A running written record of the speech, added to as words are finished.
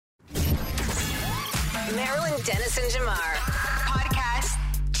Marilyn Dennis and Jamar. Podcast.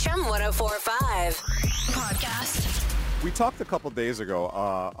 Chum 1045. Podcast. We talked a couple days ago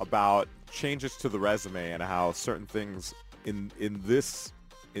about changes to the resume and how certain things in this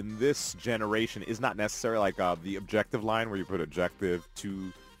generation is not necessary, like the objective line where you put objective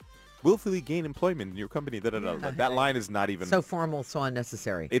to willfully gain employment in your company. That line is not even so formal, so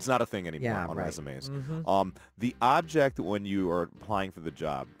unnecessary. It's not a thing anymore on resumes. The object when you are applying for the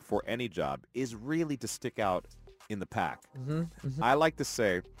job, for any job, is really to stick out in the pack. I like to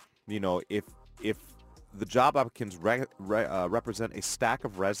say, if the job applicants represent a stack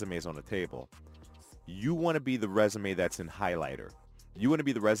of resumes on a table, you want to be the resume that's in highlighter. You want to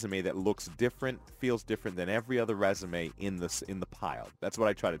be the resume that looks different, feels different than every other resume in the pile. That's what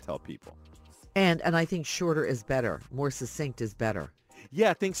I try to tell people. And I think shorter is better. More succinct is better.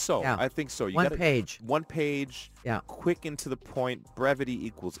 Yeah, I think so. Yeah. I think so. One page. One page. Yeah. Quick and to the point. Brevity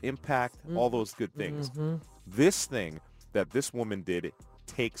equals impact. All those good things. This thing that this woman did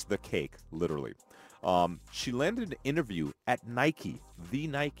takes the cake, literally. She landed an interview at Nike, the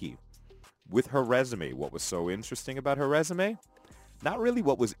Nike, with her resume. What was so interesting about her resume? Not really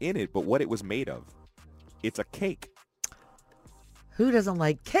what was in it, but what it was made of. It's a cake. Who doesn't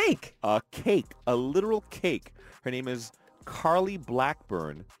like cake? A cake, a literal cake. Her name is Carly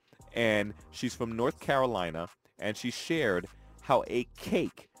Blackburn, and she's from North Carolina, and she shared how a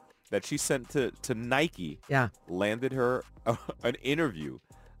cake that she sent to Nike landed her an interview.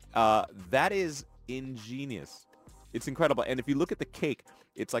 That is ingenious. It's incredible. And if you look at the cake,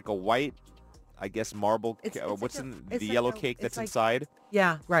 it's like a white, I guess, marble. What's in the yellow cake that's inside?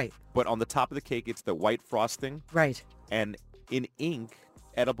 Yeah, right. But on the top of the cake, it's the white frosting. Right. And in ink,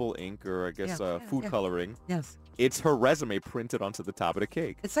 edible ink, or I guess food coloring. Yes. It's her resume printed onto the top of the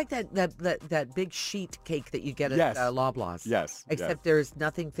cake. It's like that big sheet cake that you get at Loblaws. Yes. Except there's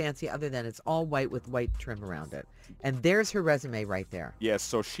nothing fancy other than it's all white with white trim around it. And there's her resume right there. Yes.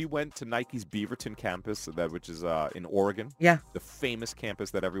 So she went to Nike's Beaverton campus, which is in Oregon. Yeah. The famous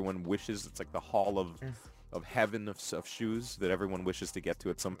campus that everyone wishes. It's like the hall of heaven of shoes that everyone wishes to get to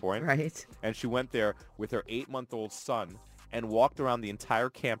at some point. Right. And she went there with her 8-month-old son and walked around the entire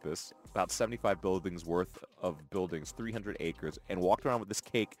campus, about 75 buildings worth of buildings, 300 acres, and walked around with this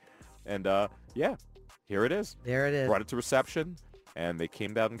cake. And, here it is. There it is. Brought it to reception, and they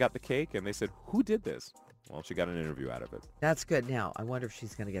came down and got the cake, and they said, who did this? Well, she got an interview out of it. That's good. Now, I wonder if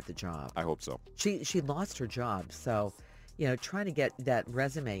she's going to get the job. I hope so. She lost her job, so, trying to get that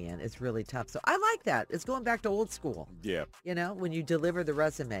resume in is really tough. So I like that. It's going back to old school. Yeah. When you deliver the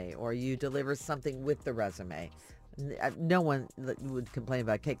resume or you deliver something with the resume. No one would complain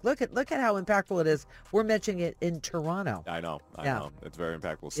about cake. Look at how impactful it is. We're mentioning it in Toronto. I know. It's very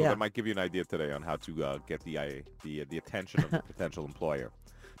impactful. So that might give you an idea today on how to get the attention of the potential employer.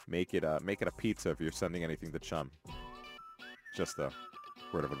 Make it a pizza if you're sending anything to Chum. Just a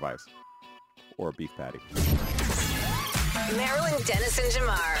word of advice. Or a beef patty. Marilyn Dennis and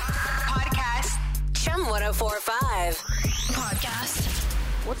Jamar. Podcast. Chum 1045. Podcast.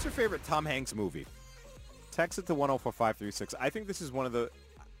 What's your favorite Tom Hanks movie? Text it to 104536. I think this is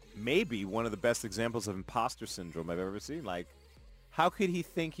maybe one of the best examples of imposter syndrome I've ever seen. Like, how could he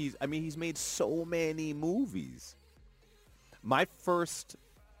think he's made so many movies. My first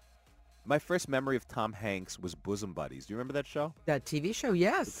memory of Tom Hanks was Bosom Buddies. Do you remember that show? That TV show,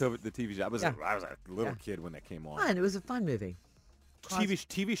 yes. The TV show. I was a little kid when that came on. Fun. It was a fun movie.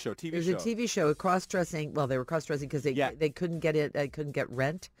 TV show. It was a TV show, cross-dressing. Well, they were cross-dressing because they couldn't get it. They couldn't get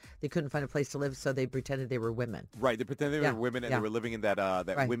rent. They couldn't find a place to live, so they pretended they were women. Right. They pretended they were women, and they were living in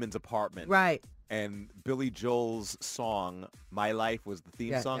that women's apartment. Right. And Billy Joel's song, "My Life," was the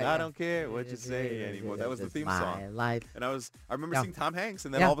theme song. I don't care what you say anymore. That was the theme song. My life. And I remember seeing Tom Hanks,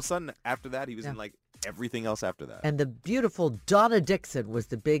 and then all of a sudden, after that, he was in like everything else after that. And the beautiful Donna Dixon was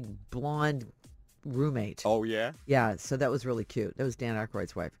the big blonde roommate. Oh yeah. Yeah, so that was really cute. That was Dan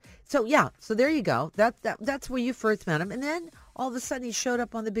Aykroyd's wife. So so there you go. That's where you first met him, and then all of a sudden he showed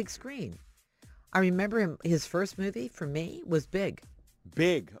up on the big screen. I remember his first movie for me was Big.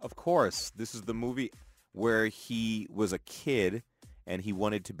 Big, of course. This is the movie where he was a kid and he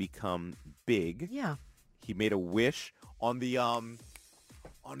wanted to become big. Yeah. He made a wish on the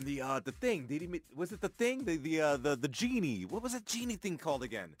thing. Was it the thing? The genie. What was that genie thing called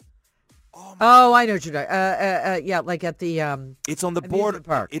again? Oh, I know what you're talking. Yeah, like at the It's on the amusement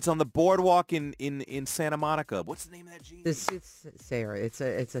park. It's on the boardwalk in Santa Monica. What's the name of that genie? The soothsayer. It's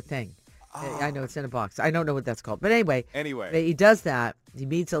a thing. I know it's in a box. I don't know what that's called. But anyway, he does that. He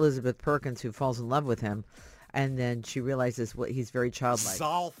meets Elizabeth Perkins, who falls in love with him. And then she realizes what he's very childlike.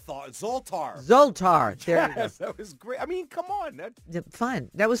 Zoltar. Zoltar. There you go. Yes, that was great. I mean, come on. Fun.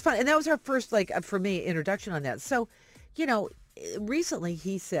 That was fun. And that was our first, like, for me, introduction on that. So, recently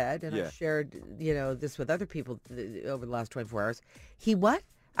he said, and I've shared, this with other people over the last 24 hours,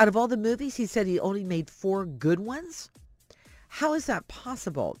 out of all the movies, he said he only made 4 good ones? How is that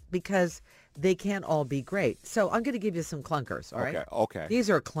possible? Because they can't all be great. So I'm going to give you some clunkers, all right? Okay. These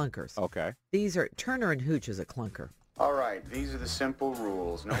are clunkers. Okay. These are, Turner and Hooch is a clunker. All right, these are the simple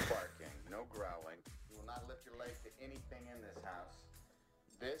rules. No barking, no growling. You will not lift your leg to anything in this house.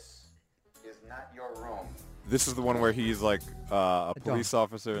 This is not your room. This is the one where he's like a police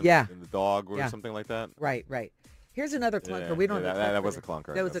officer and the dog or something like that? Right. Here's another clunker. We don't have a clip that was this. a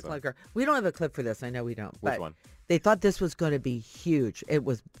clunker. That was a clunker. We don't have a clip for this. I know we don't. Which but one? They thought this was going to be huge. It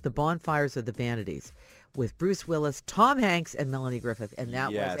was The Bonfires of the Vanities with Bruce Willis, Tom Hanks, and Melanie Griffith. And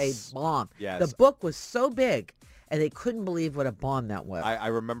that was a bomb. Yes. The book was so big, and they couldn't believe what a bomb that was. I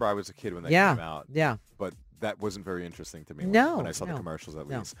remember I was a kid when that came out. Yeah. But that wasn't very interesting to me when I saw the commercials, at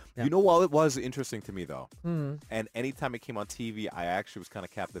least. No. You know what? It was interesting to me, though. And anytime it came on TV, I actually was kind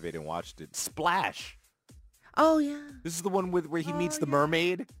of captivated and watched it. Splash. Oh, yeah. This is the one where he meets the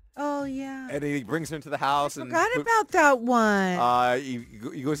mermaid. Oh, yeah. And he brings her into the house. I forgot about that one. He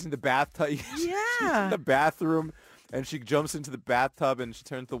goes in the bathtub. She's Yeah. in the bathroom. And she jumps into the bathtub and she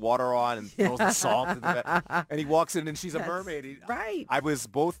turns the water on and throws the salt in the bath. And he walks in and she's a mermaid. Right. I was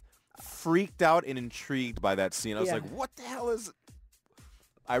both freaked out and intrigued by that scene. I was Yeah. like, what the hell is...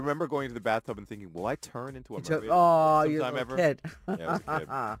 I remember going to the bathtub and thinking, will I turn into a mermaid Oh, you're a sometime little ever? kid. Yeah, I was a kid.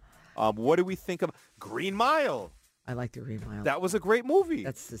 What do we think of Green Mile? I like the Green Mile. That was a great movie.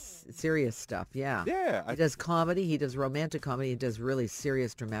 That's the serious stuff, yeah. Yeah. He does comedy. He does romantic comedy. He does really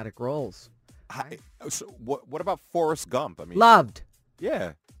serious dramatic roles. So what about Forrest Gump? I mean, Loved.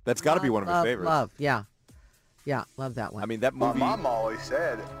 Yeah, that's got to be one of his favorites. Love, yeah. Yeah, love that one. I mean, that movie... My mom always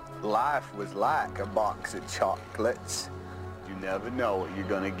said life was like a box of chocolates. You never know what you're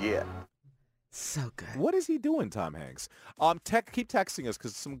going to get. So good. What is he doing, Tom Hanks? Keep texting us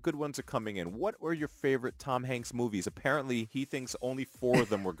because some good ones are coming in. What are your favorite Tom Hanks movies? Apparently, he thinks only 4 of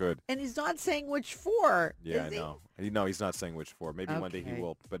them were good. And he's not saying which 4. Yeah, is I know. No, he's not saying which 4. Maybe one day he Okay.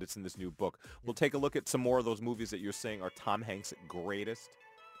 will, but it's in this new book. We'll take a look at some more of those movies that you're saying are Tom Hanks' greatest.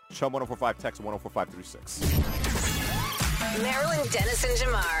 Chum 1045, text 104536. Marilyn Dennis and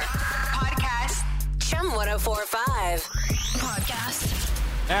Jamar. Podcast. Chum 1045. Podcast.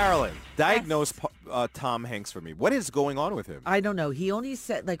 Marilyn, diagnose Tom Hanks for me. What is going on with him? I don't know. He only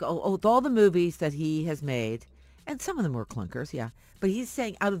said, like, all the movies that he has made, and some of them were clunkers, yeah. But he's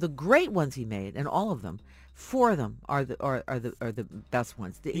saying out of the great ones he made, and all of them, 4 of them are the best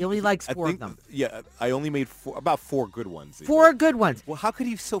ones. He only likes 4 of them. Yeah, I only made about 4 good ones. 4 good ones. Well, how could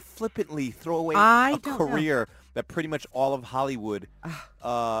he so flippantly throw away I a don't know. career that pretty much all of Hollywood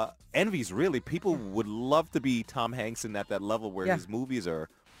envies, really? People would love to be Tom Hanks in that level where his movies are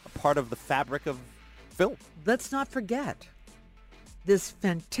a part of the fabric of film. Let's not forget this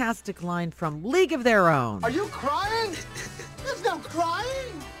fantastic line from League of Their Own. Are you crying? There's no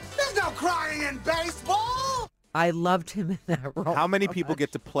crying. There's no crying in baseball. I loved him in that role. How many people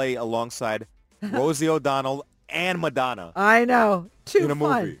get to play alongside Rosie O'Donnell and Madonna? I know. Too in a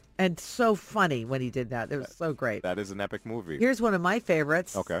fun. movie? And so funny when he did that. It was so great. That is an epic movie. Here's one of my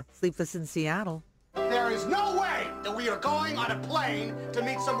favorites. Okay. Sleepless in Seattle. There is no way that we are going on a plane to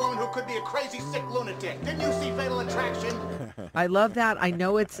meet someone who could be a crazy, sick lunatic. Didn't you see Fatal Attraction? I love that. I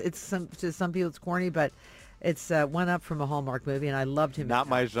know to some people it's corny, but it's one up from a Hallmark movie, and I loved him. Not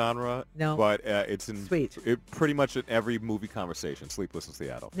my genre, No. but it's in Sweet. Pretty much in every movie conversation, Sleepless in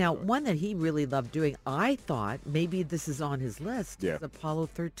Seattle. Now, one that he really loved doing, I thought maybe this is on his list, Yeah. is Apollo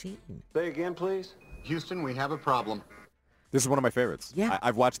 13. Say again, please. Houston, we have a problem. This is one of my favorites. Yeah.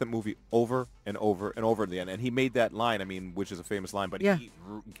 I've watched that movie over and over and over again, and he made that line, I mean, which is a famous line, but Yeah. he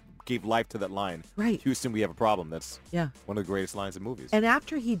gave life to that line. Right. Houston, we have a problem. That's Yeah. one of the greatest lines in movies. And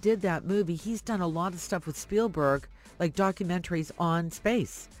after he did that movie, he's done a lot of stuff with Spielberg, like documentaries on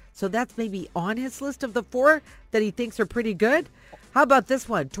space. So that's maybe on his list of the 4 that he thinks are pretty good. How about this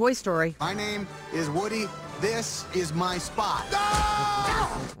one, Toy Story? My name is Woody. This is my spot.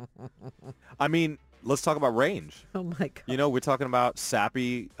 I mean, let's talk about range. Oh, my God. You know, we're talking about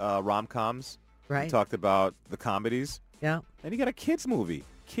sappy rom-coms. Right. We talked about the comedies. Yeah. And he got a kids movie.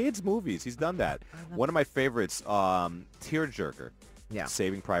 Kids movies. He's done that. One of my favorites, Tearjerker. Yeah.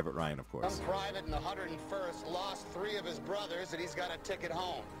 Saving Private Ryan, of course. Some private in the 101st lost 3 of his brothers, and he's got a ticket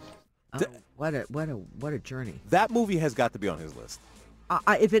home. Oh, what a journey. That movie has got to be on his list.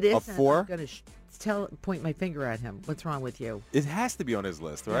 If it is, Of 4? I'm going to point my finger at him. What's wrong with you? It has to be on his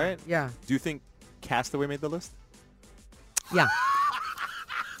list, right? Yeah. Do you think Castaway made the list? Yeah.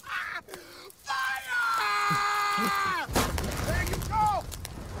 There you go!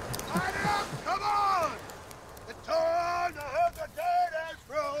 Line it up! Come on! It's time to hit the dance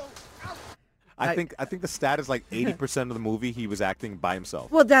room! I think the stat is like 80% of the movie he was acting by himself.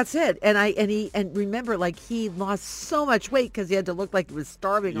 Well, that's it. And remember, like, he lost so much weight because he had to look like he was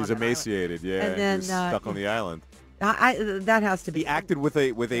starving. He was on an island. emaciated, yeah. And He then, was stuck on the island. That has to be. He acted with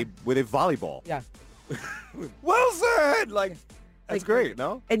a volleyball. Yeah. Wilson, like that's Like, great,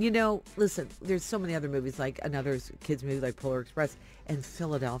 no? And listen, there's so many other movies, like another kids movie like Polar Express and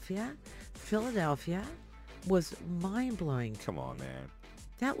Philadelphia. Philadelphia was mind blowing. Come on, man.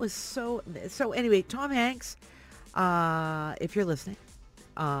 That was so anyway, Tom Hanks, if you're listening,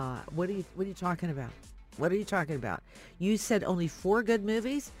 what are you talking about? What are you talking about? You said only 4 good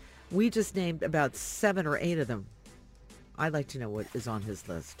movies. We just named about 7 or 8 of them. I'd like to know what is on his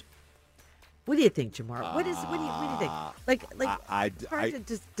list. What do you think, Jamar? What do you think? Like it's hard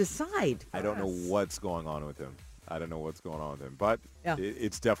to decide. I don't know what's going on with him. But Yeah.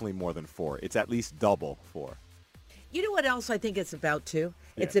 it's definitely more than 4. It's at least double 4. You know what else I think it's about too?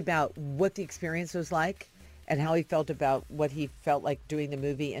 Yeah. It's about what the experience was like and how he felt about what he felt like doing the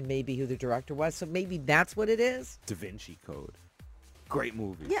movie and maybe who the director was. So maybe that's what it is. Da Vinci Code. Great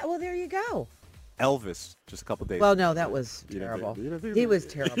movie. Yeah, well, there you go. Elvis, just a couple days Well, ago. no, that was You didn't terrible. think- you didn't think- He was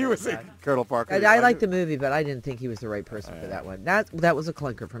terrible. He was in like that. Colonel Parker. I liked the movie, but I didn't think he was the right person for that one. That was a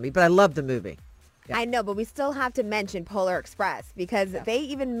clunker for me, but I loved the movie. Yeah. I know, but we still have to mention Polar Express because they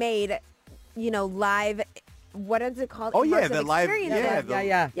even made, live. What is it called? Oh, yeah, Immersive the live-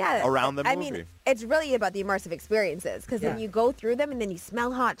 experiences. yeah. Around the I movie. mean, it's really about the immersive experiences because then Yeah. you go through them and then you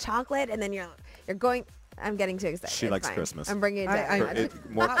smell hot chocolate and then you're going. I'm getting too excited. She It's likes fine. Christmas. I'm bringing it I- down.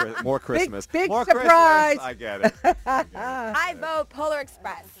 More Christmas. big More surprise. Christmas. I get it. I vote Polar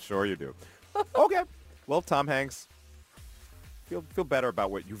Express. Sure you do. Okay. Well, Tom Hanks, feel better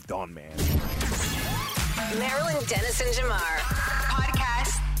about what you've done, man. Marilyn Dennis and Jamar.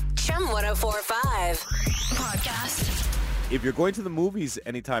 Podcast. Chum 1045. Podcast. If you're going to the movies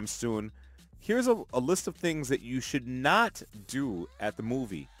anytime soon, here's a list of things that you should not do at the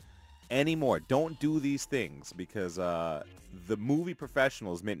movie anymore. Don't do these things because the movie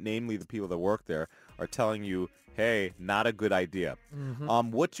professionals, namely the people that work there, are telling you, hey, not a good idea.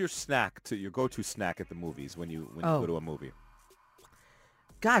 What's your your go-to snack at the movies when you go to a movie?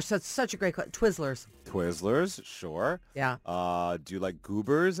 Gosh, that's such a great question. Twizzlers. Twizzlers, sure. Yeah. Do you like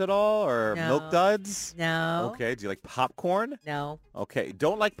Goobers at all or No. Milk Duds? No. Okay. Do you like popcorn? No. Okay.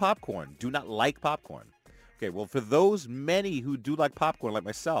 Don't like popcorn. Do not like popcorn. Okay. Well, for those many who do like popcorn, like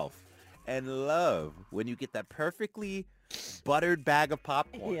myself, and love when you get that perfectly buttered bag of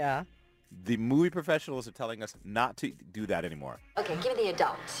popcorn, Yeah. the movie professionals are telling us not to do that anymore. Okay, give me the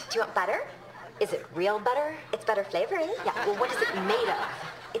adult. Do you want butter? Is it real butter? It's butter flavoring. Yeah, well, what is it made of?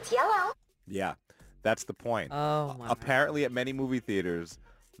 It's yellow. Yeah, that's the point. Oh, my. Apparently at many movie theaters,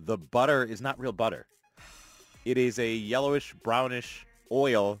 the butter is not real butter. It is a yellowish, brownish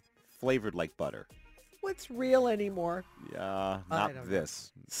oil flavored like butter. What's real anymore? Yeah, I not don't know.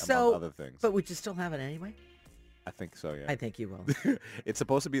 this. So, among other things. But would you still have it anyway? I think so, yeah. I think you will. It's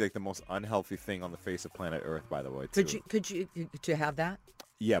supposed to be like the most unhealthy thing on the face of planet Earth, by the way, too. Could you have that?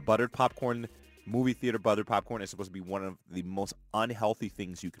 Yeah, buttered popcorn, movie theater buttered popcorn is supposed to be one of the most unhealthy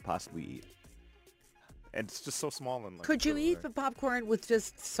things you could possibly eat. And it's just so small and like, Could you so eat rare. the popcorn with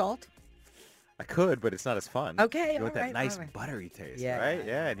just salt? I could, but it's not as fun. Okay, You want all that right, nice all right. buttery taste, Yeah, right? yeah,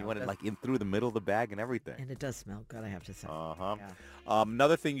 Yeah, yeah, and you no, want it that's- like in through the middle of the bag and everything. And it does smell good, I have to say. Uh-huh. Yeah.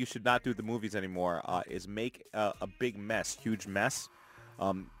 Another thing you should not do at the movies anymore is make a big mess, huge mess.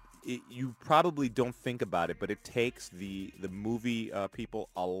 You probably don't think about it, but it takes the movie people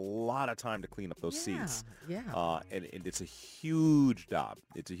a lot of time to clean up those seats. Yeah. And it's a huge job.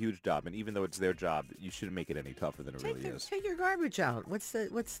 It's a huge job. And even though it's their job, you shouldn't make it any tougher than it really is. Take your garbage out. What's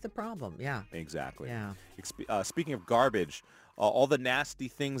the problem? Yeah. Exactly. Yeah. Speaking of garbage, all the nasty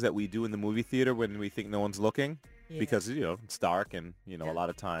things that we do in the movie theater when we think no one's looking, because, it's dark and, a lot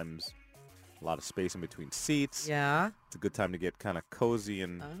of times, a lot of space in between seats. Yeah. It's a good time to get kind of cozy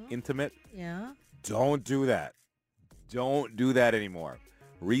and intimate. Yeah. Don't do that. Don't do that anymore.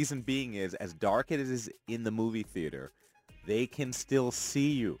 Reason being is, as dark as it is in the movie theater, they can still see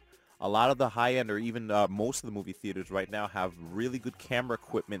you. A lot of the high-end or even most of the movie theaters right now have really good camera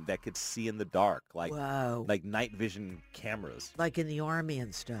equipment that could see in the dark, like Whoa. night vision cameras. Like in the army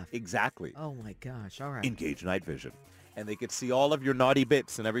and stuff. Exactly. Oh my gosh. All right. Engage night vision. And they could see all of your naughty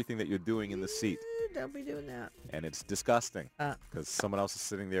bits and everything that you're doing in the seat. Don't be doing that. And it's disgusting Uh. because someone else is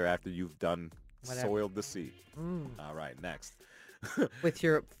sitting there after you've done Whatever. soiled the seat. Mm. All right, next. with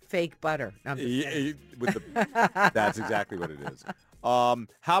your fake butter. I'm just kidding. That's exactly what it is. How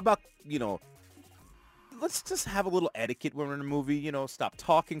about, let's just have a little etiquette when we're in a movie. Stop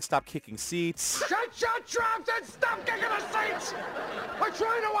talking, stop kicking seats. Shut your traps and stop kicking the seats! We're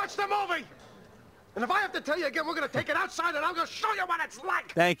trying to watch the movie! And if I have to tell you again, we're going to take it outside and I'm going to show you what it's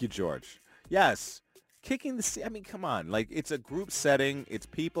like! Thank you, George. Yes. Kicking the seat. I mean, come on. Like, it's a group setting. It's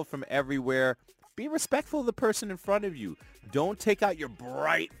people from everywhere. Be respectful of the person in front of you. Don't take out your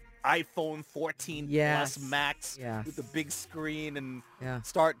bright iPhone 14 Yes. Plus Max Yes. with the big screen and Yeah.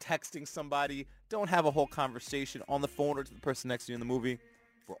 start texting somebody. Don't have a whole conversation on the phone or to the person next to you in the movie.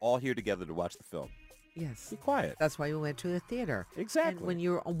 We're all here together to watch the film. Yes. Be quiet. That's why we went to the theater. Exactly. And when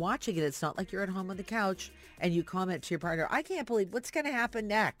you're watching it, it's not like you're at home on the couch and you comment to your partner, I can't believe what's going to happen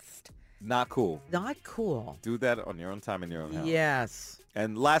next. Not cool. Not cool. Do that on your own time in your own house. Yes.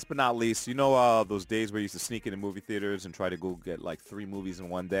 And last but not least, those days where you used to sneak into movie theaters and try to go get like 3 movies in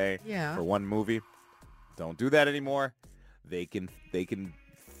one day Yeah. for one movie? Don't do that anymore. They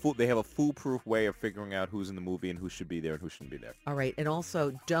have a foolproof way of figuring out who's in the movie and who should be there and who shouldn't be there. All right. And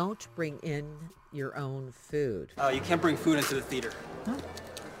also, don't bring in your own food. You can't bring food into the theater.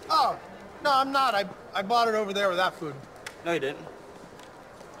 Oh, no, I'm not. I bought it over there with that food. No, you didn't.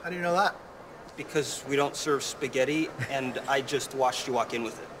 How do you know that? Because we don't serve spaghetti, and I just watched you walk in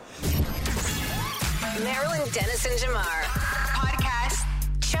with it. Marilyn Dennis and Jamar. Podcast.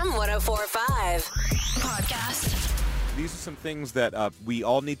 Chum 1045. Podcast. These are some things that we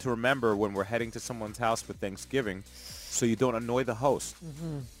all need to remember when we're heading to someone's house for Thanksgiving so you don't annoy the host.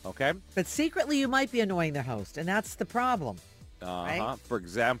 Mm-hmm. Okay? But secretly, you might be annoying the host, and that's the problem. Right? For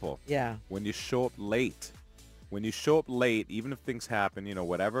example, Yeah. when you show up late, even if things happen,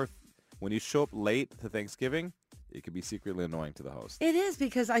 whatever, when you show up late to Thanksgiving, it could be secretly annoying to the host. It is,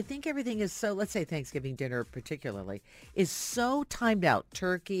 because I think everything is so, let's say Thanksgiving dinner particularly, is so timed out.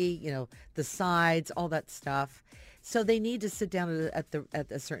 Turkey, the sides, all that stuff. So they need to sit down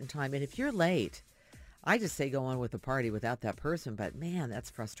at a certain time. And if you're late, I just say go on with the party without that person. But man, that's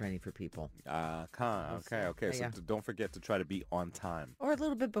frustrating for people. Okay. So Yeah. don't forget to try to be on time. Or a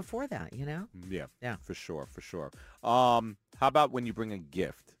little bit before that, Yeah. Yeah. For sure. How about when you bring a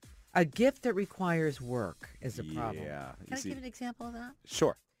gift? A gift that requires work is a problem. Yeah. Can I give an example of that?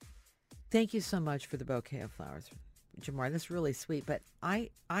 Sure. Thank you so much for the bouquet of flowers, Jamar. That's really sweet. But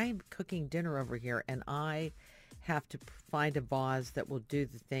I'm cooking dinner over here, and I have to find a vase that will do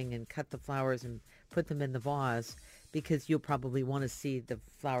the thing and cut the flowers and put them in the vase, because you'll probably want to see the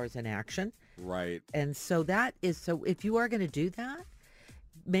flowers in action. Right. And so if you are going to do that,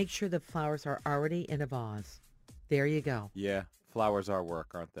 make sure the flowers are already in a vase. There you go. Yeah. Flowers are work,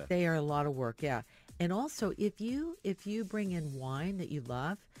 aren't they? They are a lot of work, yeah. And also, if you bring in wine that you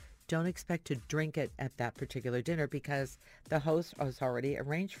love, don't expect to drink it at that particular dinner, because the host has already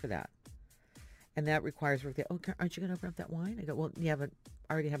arranged for that. And that requires work. Aren't you going to open up that wine? I go, well, yeah, but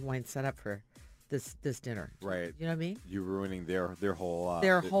I already have wine set up for this dinner. Right. You know what I mean? You're ruining their whole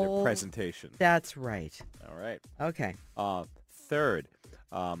Their their presentation. That's right. All right. Okay. Third,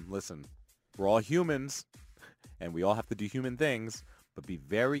 listen, we're all humans, and we all have to do human things, but be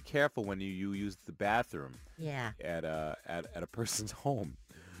very careful when you use the bathroom. Yeah. At a person's home,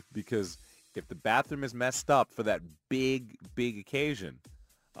 because if the bathroom is messed up for that big occasion,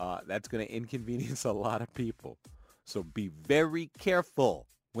 that's going to inconvenience a lot of people. So be very careful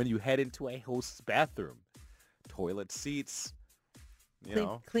when you head into a host's bathroom. Toilet seats,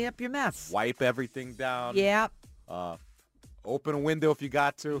 Clean up your mess. wipe everything down. Yeah. Open a window if you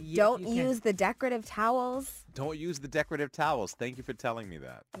got to. Don't you can. use the decorative towels. Don't use the decorative towels. Thank you for telling me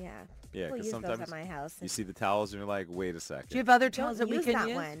that. Yeah. Yeah, People because use those sometimes at my house. you see the towels and you're like, wait a second. Do you have other Don't towels that we use can that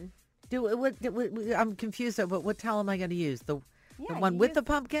use? one. I'm confused, though, but what towel am I going to use? The Yeah, one you with use- the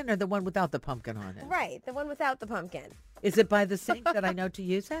pumpkin or the one without the pumpkin on it? Right, the one without the pumpkin. Is it by the sink that I know to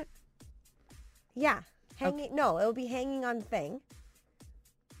use it? Yeah. Hanging. No, it'll be hanging on the thing.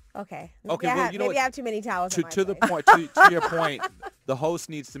 Okay. Okay, Maybe well, I you know maybe what? I have too many towels. To the point, to your point, the host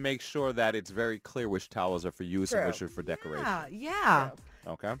needs to make sure that it's very clear which towels are for use and True. which are for decoration. Yeah.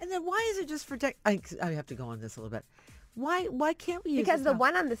 Okay. And then why is it just for I have to go on this a little bit. Why can't we use Because the towel?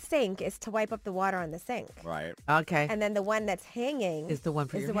 one on the sink is to wipe up the water on the sink. Right. Okay. And then the one that's hanging Is the one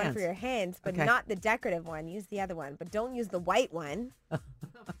for is your the one hands. for your hands, but Okay. not the decorative one. Use the other one, but don't use the white one.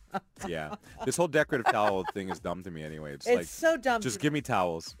 Yeah. This whole decorative towel thing is dumb to me anyway. It's It's like, so dumb. just give me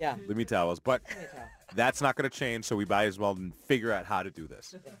towels. Yeah. Give me towels. But that's not going to change, so we might as well figure out how to do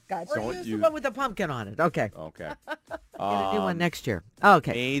this. Gotcha. Or Don't use use- the one with the pumpkin on it. Okay. Okay. Get a new one next year.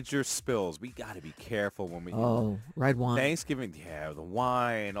 Okay. Major spills. We got to be careful when we... Oh, red wine. Thanksgiving, yeah, the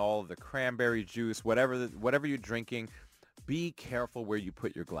wine, all of the cranberry juice, whatever you're drinking, be careful where you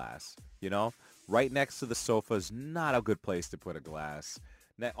put your glass. You know, right next to the sofa is not a good place to put a glass.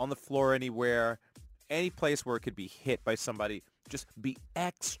 On the floor anywhere, any place where it could be hit by somebody, just be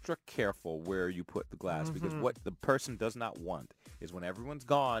extra careful where you put the glass because what the person does not want is when everyone's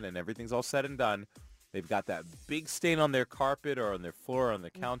gone and everything's all said and done, they've got that big stain on their carpet or on their floor or on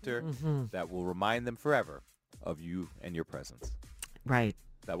their counter that will remind them forever of you and your presence. Right.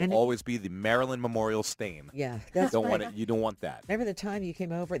 That will always be the Maryland Memorial stain. Yeah, that's don't right. want it. You don't want that. Remember the time you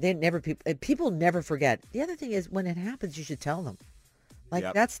came over? People never forget. The other thing is when it happens, you should tell them.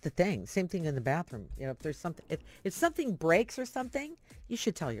 Like that's the thing. Same thing in the bathroom. You know, if there's something, if something breaks or something, you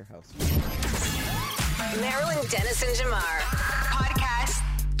should tell your host. Marilyn Dennis and Jamar. Podcast.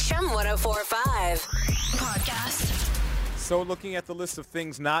 Chum 1045. Podcast. So looking at the list of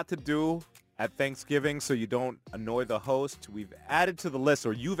things not to do at Thanksgiving so you don't annoy the host, we've added to the list,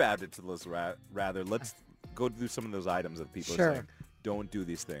 or you've added to the list rather. Let's go through some of those items that people are saying. Don't do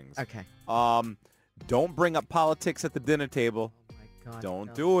these things. Okay. Don't bring up politics at the dinner table. God,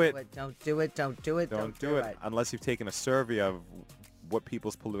 don't do it. Don't do it. Don't do it. Don't do it. Unless you've taken a survey of what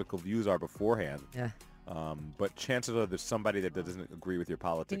people's political views are beforehand. Yeah. But chances are there's somebody that doesn't agree with your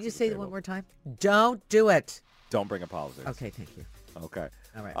politics. Can you say it one more time? Don't do it. Don't bring up politics. Okay, thank you. Okay.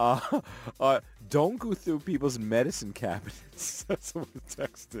 All right. Don't go through people's medicine cabinets. That's what I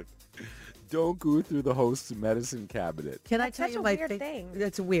texted. Don't go through the host's medicine cabinet. Can I tell such you a my weird thing.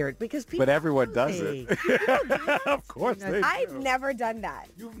 That's weird because people. But everyone does it. Of course they do. I've never done that.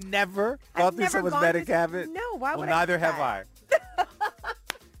 You've never gone through someone's medicine cabinet? No, why would Well, neither I do have that? I.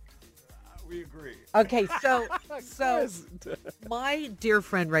 We agree. Okay, so my dear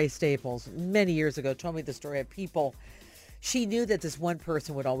friend Ray Staples many years ago told me the story of people. She knew that this one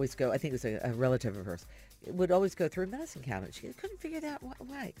person would always go. I think it was a relative of hers. Would always go through a medicine cabinet. She couldn't figure that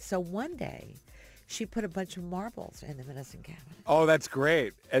why. So one day, she put a bunch of marbles in the medicine cabinet. Oh, that's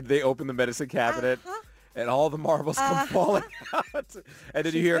great. And they open the medicine cabinet, and all the marbles come falling out. And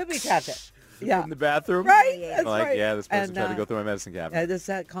then you hear in the bathroom. Right, that's like, right. yeah, this person And, tried to go through my medicine cabinet. There's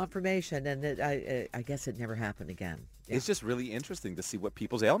that confirmation, and I guess it never happened again. Yeah. It's just really interesting to see what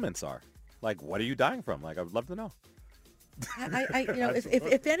people's ailments are. Like, what are you dying from? Like, I would love to know.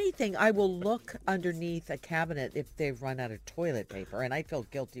 If anything, I will look underneath a cabinet if they've run out of toilet paper, and I feel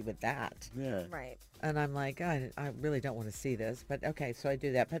guilty with that. Yeah. Right. And I'm like, I really don't want to see this, but okay, so I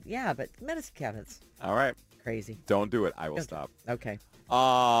do that. But yeah, but medicine cabinets. All right. Crazy. Don't do it. I will stop. Okay.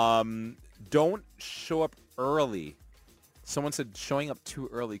 Don't show up early. Someone said showing up too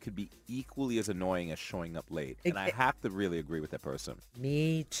early could be equally as annoying as showing up late. And I have to really agree with that person.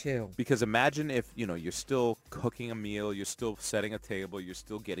 Me too. Because imagine if, you're still cooking a meal, you're still setting a table, you're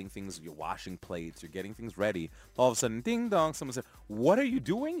still getting things, you're washing plates, you're getting things ready. All of a sudden, ding dong, someone said, what are you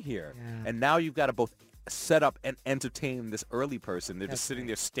doing here? Yeah. And now you've got to both set up and entertain this early person. They're just sitting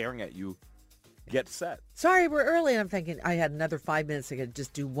there staring at you. Get set. Sorry, we're early. And I'm thinking I had another 5 minutes. I could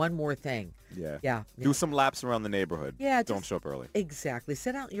just do one more thing. Yeah. Do some laps around the neighborhood. Yeah. Don't show up early. Exactly.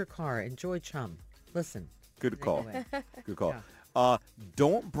 Sit out in your car. Enjoy Chum. Listen. Good call. Good call. Yeah.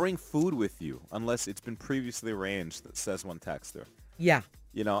 Don't bring food with you unless it's been previously arranged, that says one texter. Yeah.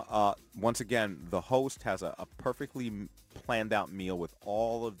 Once again, the host has a perfectly planned out meal with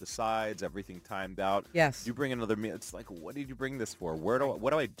all of the sides, everything timed out. Yes. You bring another meal. It's like, what did you bring this for? What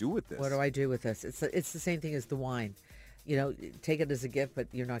do I do with this? What do I do with this? It's the same thing as the wine. Take it as a gift, but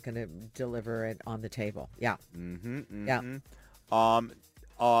you're not going to deliver it on the table. Yeah. Mm-hmm. Yeah.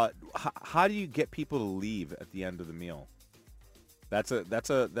 How do you get people to leave at the end of the meal? That's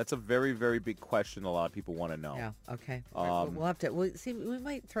a very, very big question a lot of people want to know. Yeah. Okay. We'll have to. We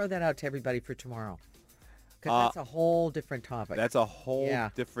might throw that out to everybody for tomorrow. Because that's a whole different topic. That's a whole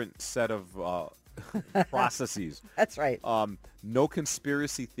different set of processes. That's right. No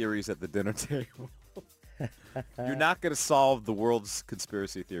conspiracy theories at the dinner table. You're not going to solve the world's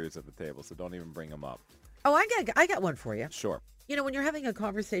conspiracy theories at the table, so don't even bring them up. Oh, I got one for you. Sure. When you're having a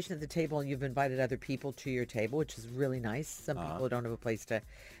conversation at the table and you've invited other people to your table, which is really nice. Some people don't have a place to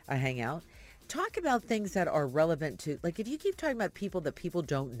hang out. Talk about things that are relevant to, like if you keep talking about people that people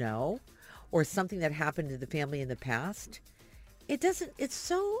don't know or something that happened to the family in the past, it's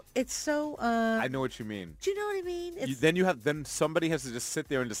so I know what you mean. Do you know what I mean? Then somebody has to just sit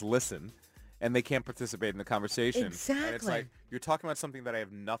there and just listen. And they can't participate in the conversation. Exactly. And it's like, you're talking about something that I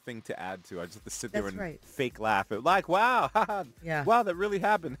have nothing to add to. I just have to sit there That's and right. fake laugh at, like, wow, yeah. Wow, that really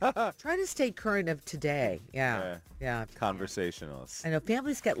happened. Try to stay current of today. Yeah. Conversationalists. I know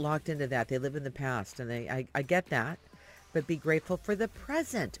families get locked into that. They live in the past, and I get that. But be grateful for the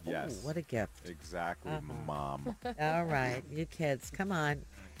present. Yes. Ooh, what a gift. Exactly, Mom. All right, you kids, come on.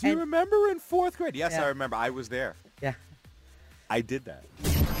 Do you remember in 4th grade? Yes, I remember. I was there. Yeah. I did that.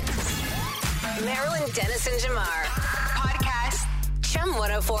 Marilyn Dennis and Jamar. Podcast. Chum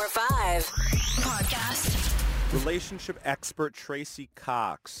 1045. Podcast. Relationship expert Tracy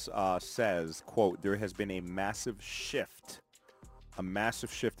Cox says, quote, there has been a massive shift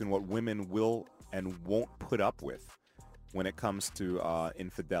in what women will and won't put up with when it comes to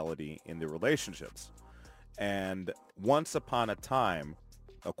infidelity in their relationships. And once upon a time,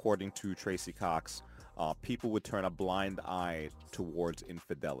 according to Tracy Cox, people would turn a blind eye towards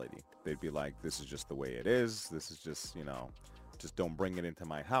infidelity. They'd be like, this is just the way it is. This is just, just don't bring it into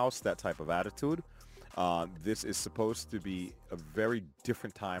my house, that type of attitude. This is supposed to be a very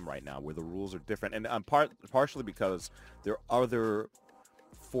different time right now where the rules are different. And partially because there are other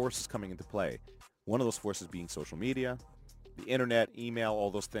forces coming into play. One of those forces being social media, the internet, email, all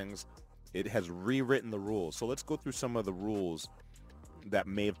those things. It has rewritten the rules. So let's go through some of the rules that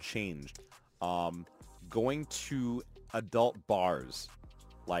may have changed. Going to adult bars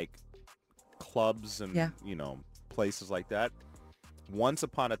like clubs and, places like that. Once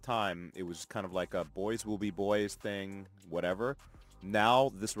upon a time, it was kind of like a boys will be boys thing, whatever.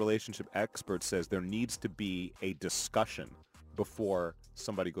 Now, this relationship expert says there needs to be a discussion before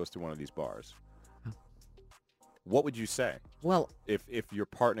somebody goes to one of these bars. What would you say? Well, if your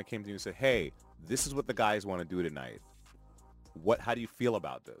partner came to you and said, hey, this is what the guys want to do tonight. How do you feel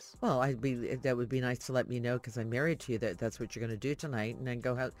about this? Well, that would be nice to let me know because I'm married to you that that's what you're going to do tonight, and then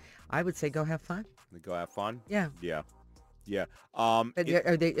I would say go have fun. Go have fun? Yeah. Yeah. Yeah.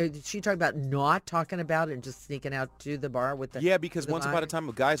 Is she talking about not talking about it and just sneaking out to the bar with the? Yeah, because once upon a time,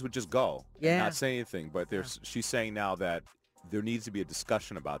 the guys would just go and Yeah. not say anything. But she's saying now that there needs to be a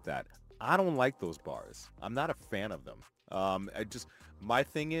discussion about that. I don't like those bars. I'm not a fan of them. My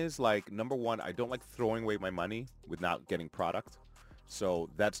thing is, like, number one, I don't like throwing away my money without getting product. So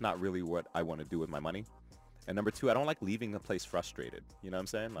that's not really what I want to do with my money. And number two, I don't like leaving the place frustrated. You know what I'm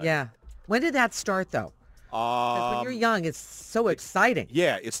saying? Like, Yeah. When did that start, though? 'Cause when you're young, it's so exciting.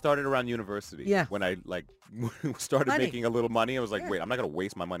 Yeah, it started around university. Yeah. When I started Money. making a little money, I was like, wait, I'm not going to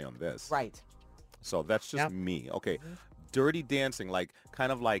waste my money on this. Right. So that's just Yep. me. Okay. Dirty dancing,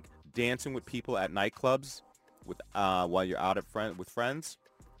 kind of like dancing with people at nightclubs while you're out with friends.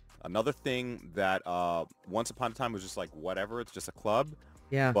 Another thing that once upon a time was just like, whatever, it's just a club.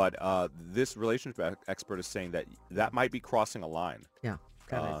 Yeah. But this relationship expert is saying that might be crossing a line. Yeah.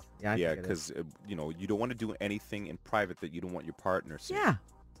 I think it is. Because you don't want to do anything in private that you don't want your partner seeing. Yeah.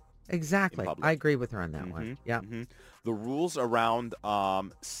 Exactly. in public. I agree with her on that one. Yeah. The rules around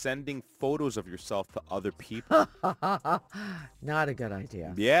sending photos of yourself to other people. Not a good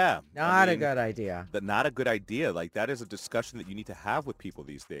idea. Yeah. Not a good idea. Not a good idea. Like, that is a discussion that you need to have with people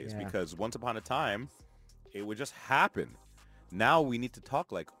these days Yeah. because once upon a time, it would just happen. Now we need to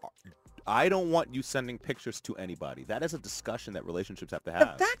talk like, I don't want you sending pictures to anybody. That is a discussion that relationships have to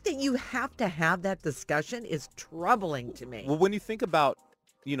have. The fact that you have to have that discussion is troubling to me. Well, when you think about,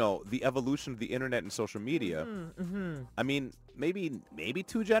 the evolution of the internet and social media, I mean, maybe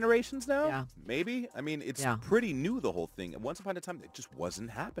 2 generations now? Yeah. Maybe? I mean, it's Yeah. pretty new, the whole thing. And once upon a time, it just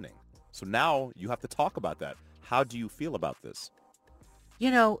wasn't happening. So now you have to talk about that. How do you feel about this?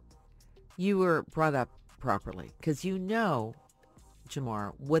 You were brought up properly because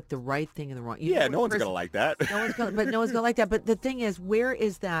Jamar, what the right thing and the wrong. Yeah, no one's going to like that. No one's going to like that. But the thing is, where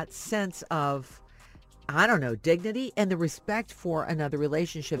is that sense of, I don't know, dignity and the respect for another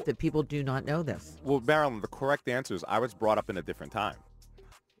relationship that people do not know this? Well, Marilyn, the correct answer is I was brought up in a different time.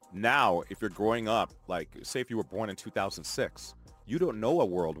 Now, if you're growing up, like, say if you were born in 2006, you don't know a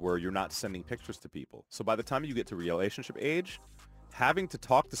world where you're not sending pictures to people. So by the time you get to relationship age, having to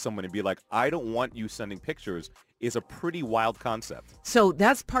talk to someone and be like, I don't want you sending pictures is a pretty wild concept. So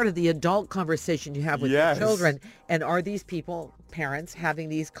that's part of the adult conversation you have with Yes. your children. And are these people, parents, having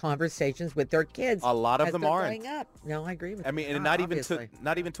these conversations with their kids? A lot of as them they're aren't. growing up? No, I agree with you. I mean, and Ah,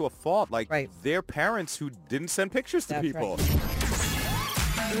 not even to a fault. Like, Right. their parents who didn't send pictures to That's people.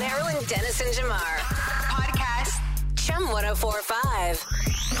 right. Marilyn Dennis and Jamar. Podcast. Chum 1045.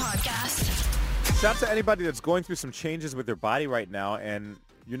 Podcast. Shout out to anybody that's going through some changes with their body right now and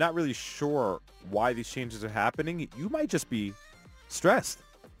you're not really sure why these changes are happening. You might just be stressed.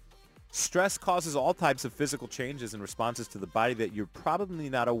 Stress causes all types of physical changes and responses to the body that you're probably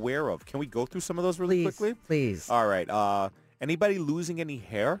not aware of. Can we go through some of those really quickly? Please. All right. Anybody losing any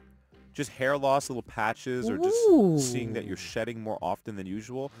hair? Just hair loss, little patches, or Ooh. just seeing that you're shedding more often than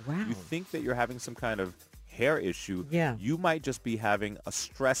usual? Wow. You think that you're having some kind of hair issue. Yeah. You might just be having a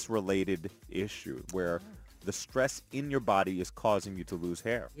stress-related issue where the stress in your body is causing you to lose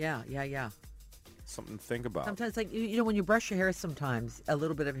hair. Yeah. Something to think about. Sometimes, like, you know, when you brush your hair, sometimes a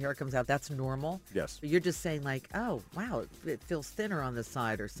little bit of hair comes out. That's normal. Yes. But you're just saying, like, oh, wow, it feels thinner on the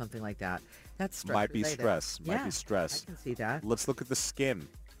side or something like that. That's stress. Might be related. stress. Might Yeah, be stress. I can see that. Let's look at the skin.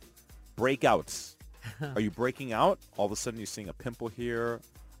 Breakouts. Are you breaking out? All of a sudden you're seeing a pimple here,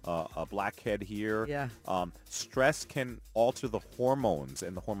 a blackhead here. Yeah. Stress can alter the hormones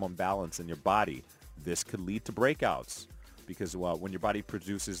and the hormone balance in your body. This could lead to breakouts because when your body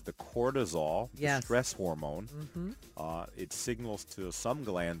produces the cortisol, the Yes. stress hormone, it signals to some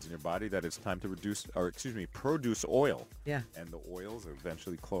glands in your body that it's time to produce oil. Yeah. And the oils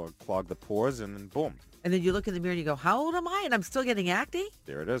eventually clog the pores, and then boom, And then you look in the mirror and you go, how old am I? And I'm still getting acne?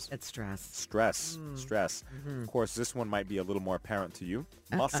 there it is. It's stress. Stress. Of course, this one might be a little more apparent to you.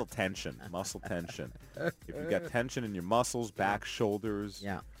 Muscle tension. Muscle tension. If you got tension in your muscles, back, shoulders,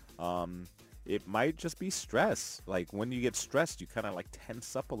 Yeah. it might just be stress. Like when you get stressed, you kind of like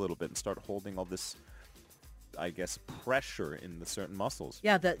tense up a little bit and start holding all this, I guess, pressure in the certain muscles.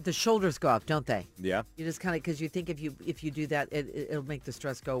 Yeah, the shoulders go up, don't they? Yeah. You just kind of, because you think if you do that, it'll make the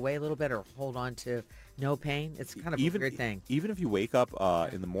stress go away a little bit or hold on to no pain. It's kind of a weird thing. Even if you wake up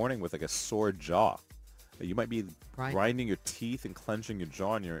in the morning with like a sore jaw, you might be Right. grinding your teeth and clenching your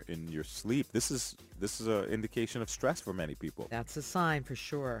jaw in your sleep. This is an indication of stress for many people. That's a sign for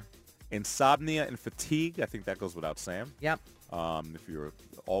sure. Insomnia and fatigue, I think that goes without saying. Yep. If you're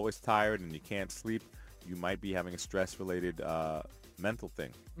always tired and you can't sleep, you might be having a stress-related mental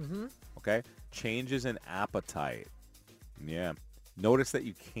thing. Mm-hmm. Okay? Changes in appetite. Yeah. Notice that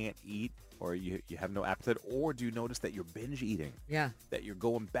you can't eat or you have no appetite, or do you notice that you're binge eating? Yeah. That you're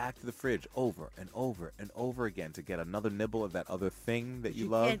going back to the fridge over and over and over again to get another nibble of that other thing that you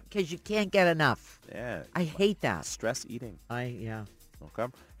love? Because you can't get enough. Yeah. I hate that. Stress eating. Yeah.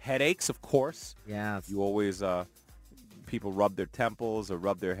 Okay. Headaches, of course. Yes. You always, people rub their temples or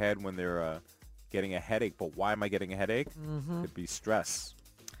rub their head when they're getting a headache. But why am I getting a headache? Could be stress.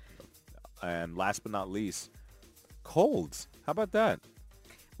 And last but not least, colds. How about that?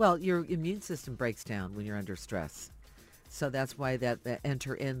 Well, your immune system breaks down when you're under stress. So that's why that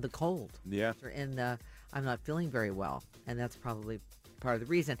enter in the cold. Yeah. Enter in the, I'm not feeling very well. And that's probably part of the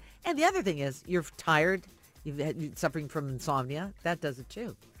reason. And the other thing is you're tired. You're suffering from insomnia. That does it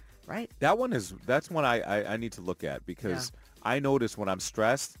too, right? That's one I need to look at because I notice when I'm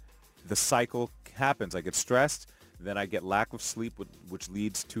stressed, the cycle happens. I get stressed, then I get lack of sleep, which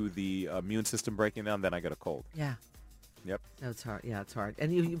leads to the immune system breaking down. Then I get a cold. Yeah. Yep. No, it's hard. Yeah, it's hard.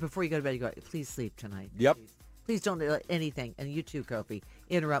 And before you go to bed, you go, please sleep tonight. Yep. Please don't do anything. And you too, Kofi,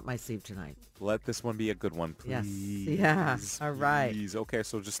 interrupt my sleep tonight. Let this one be a good one, Yes. please. Yeah. All right. Please. Okay,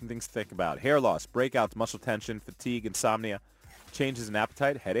 so just some things to think about. Hair loss, breakouts, muscle tension, fatigue, insomnia, changes in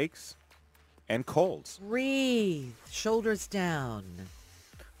appetite, headaches, and colds. Breathe. Shoulders down.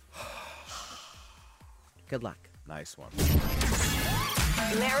 Good luck. Nice one.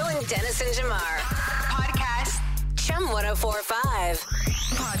 Marilyn Dennis and Jamar. Podcast. Chum 1045.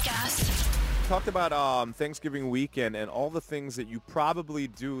 Podcast. Talked about Thanksgiving weekend and all the things that you probably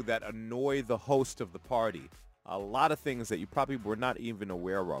do that annoy the host of the party. A lot of things that you probably were not even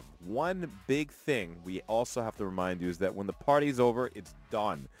aware of. One big thing we also have to remind you is that when the party's over, it's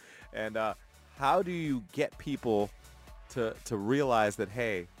done. And how do you get people to realize that,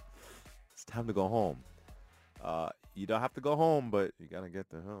 hey, it's time to go home? You don't have to go home, but you got to get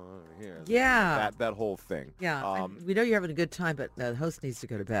the hell out of here. Yeah. That whole thing. Yeah. We know you're having a good time, but the host needs to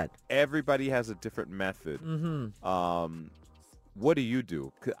go to bed. Everybody has a different method. Mm-hmm. What do you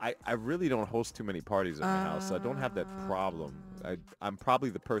do? 'Cause I really don't host too many parties at my house, so I don't have that problem. I'm probably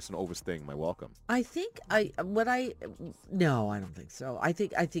the person overstaying my welcome. I think no, I don't think so. I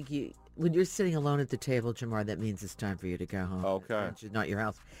think you, when you're sitting alone at the table, Jamar, that means it's time for you to go home. Okay. It's not your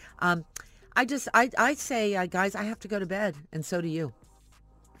house. I say, guys, I have to go to bed, and so do you.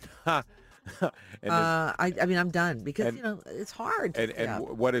 I mean, I'm done because, it's hard. And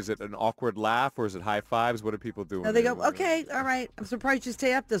what is it, an awkward laugh or is it high fives? What do people do? No, they go, okay, all right. I'm surprised you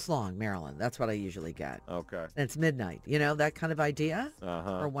stay up this long, Marilyn. That's what I usually get. Okay. And it's midnight, that kind of idea,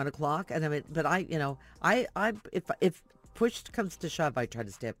 or 1 o'clock. And I mean, but if push comes to shove, I try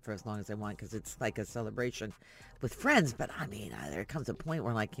to stay up for as long as I want because it's like a celebration with friends. But I mean, there comes a point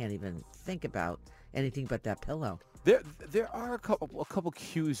where I can't even think about anything but that pillow. There are a couple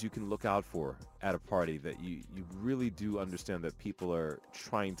cues you can look out for at a party that you really do understand that people are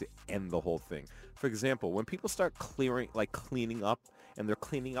trying to end the whole thing. For example, when people start cleaning up, and they're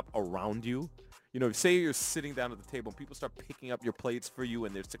cleaning up around you. Say you're sitting down at the table and people start picking up your plates for you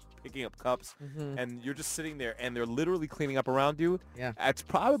and they're picking up cups and you're just sitting there and they're literally cleaning up around you. Yeah. It's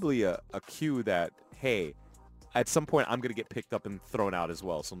probably a cue that, hey, at some point I'm going to get picked up and thrown out as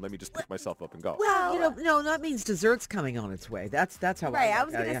well. So let me just pick myself up and go. Well, no, that means dessert's coming on its way. That's how. Right, I look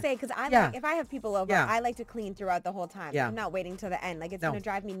was at it, gonna say because Yeah. if I have people over, Yeah. I like to clean throughout the whole time. Yeah. I'm not waiting till the end. Like it's No. gonna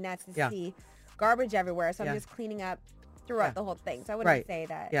drive me nuts to Yeah. see garbage everywhere. So Yeah. I'm just cleaning up throughout Yeah. the whole thing. So I wouldn't Right. say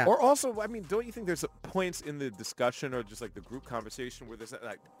that. Yeah. Or also, I mean, don't you think there's points in the discussion or just like the group conversation where there's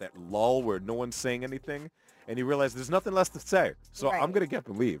that lull where no one's saying anything and you realize there's nothing less to say. So I'm Right. going to get up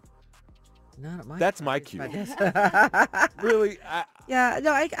and leave. Not at my That's my parties, cue. but- Really? Yeah,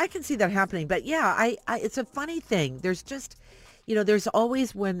 no, I can see that happening, but yeah, I it's a funny thing. There's just, there's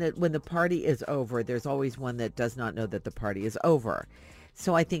always when the party is over, there's always one that does not know that the party is over.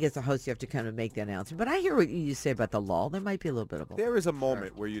 So I think as a host, you have to kind of make the announcement. But I hear what you say about the lull. There might be a little bit of a There is a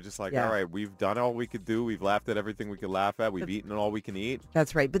moment where you're just like, Yeah. all right, we've done all we could do. We've laughed at everything we could laugh at. We've eaten all we can eat.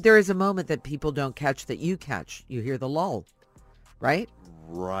 That's right. But there is a moment that people don't catch that you catch. You hear the lull, right?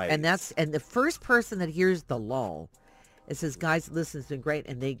 Right. And the first person that hears the lull, it says, guys, listen, it's been great,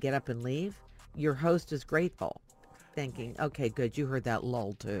 and they get up and leave. Your host is grateful, thinking, okay, good, you heard that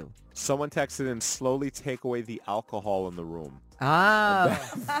lull too. Someone texted in, slowly take away the alcohol in the room.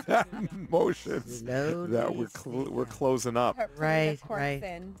 Oh, That motion Slowly that we're closing up. right, The corks right.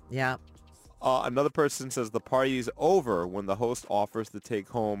 in. Yeah. Another person says the party is over when the host offers the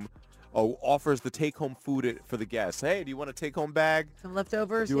take-home food for the guests. Hey, do you want a take-home bag? Some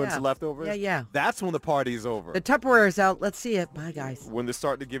leftovers? Do you want Yeah. some leftovers? Yeah, yeah. That's when the party's over. The Tupperware is out. Let's see it. Bye, guys. When they're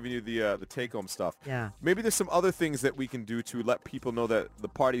starting to giving you the take-home stuff. Yeah. Maybe there's some other things that we can do to let people know that the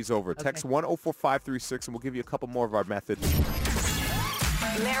party's over. Text 104536 and we'll give you a couple more of our methods.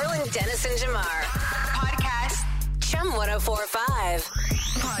 Marilyn Dennis and Jamar. Podcast. Chum 1045.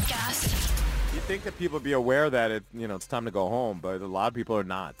 Podcast. You think that people be aware that it's time to go home, but a lot of people are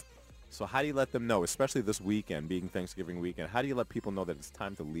not. So how do you let them know, especially this weekend, being Thanksgiving weekend, how do you let people know that it's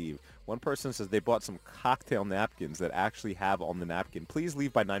time to leave? One person says they bought some cocktail napkins that actually have on the napkin, please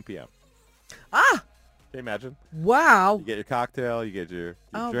leave by 9 p.m. Ah! Can you imagine? Wow. You get your cocktail, you get your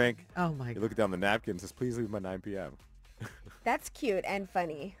drink. Oh, my You God. look down the napkin, it says please leave by 9 p.m. That's cute and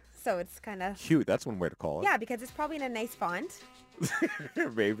funny. So it's kind of Cute, that's one way to call it. yeah, because it's probably in a nice font.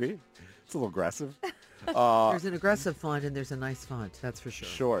 Maybe. It's a little aggressive. There's an aggressive font and there's a nice font. That's for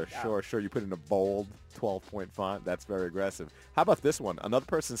sure. Sure. You put in a bold 12-point font. That's very aggressive. How about this one? Another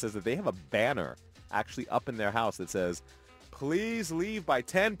person says that they have a banner actually up in their house that says, please leave by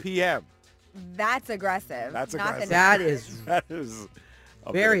 10 p.m. That's aggressive. That's Not aggressive. the That is That is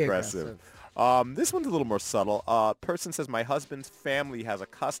a very bit aggressive. This one's a little more subtle. Person says, my husband's family has a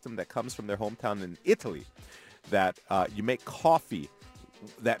custom that comes from their hometown in Italy that you make coffee.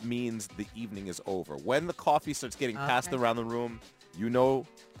 That means the evening is over. When the coffee starts getting passed around the room, you know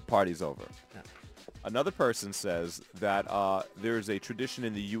the party's over. Yeah. Another person says that there's a tradition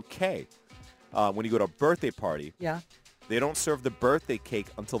in the UK. When you go to a birthday party, Yeah. they don't serve the birthday cake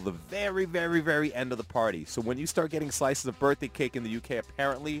until the very, very, very end of the party. So when you start getting slices of birthday cake in the UK,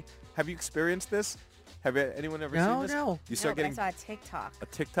 apparently, have you experienced this? Have anyone ever seen this? No. You No, start but I getting saw a TikTok a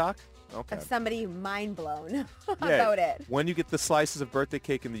TikTok? Okay. of somebody mind blown Yeah, about it. When you get the slices of birthday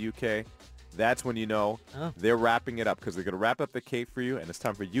cake in the UK, that's when you know Oh. they're wrapping it up because they're going to wrap up the cake for you, and it's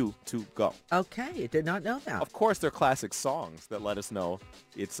time for you to go. Okay. Did not know that. Of course, they're classic songs that let us know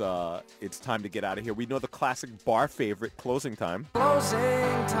it's time to get out of here. We know the classic bar favorite, Closing Time. Closing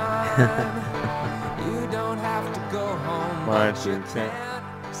time. You don't have to go home. Mine but you too, Tim.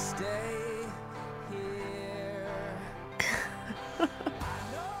 can't stay here.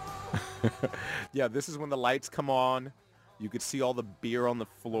 Yeah, this is when the lights come on. You could see all the beer on the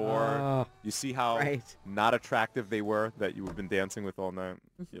floor. Oh, You see how right. not attractive they were that you have been dancing with all night.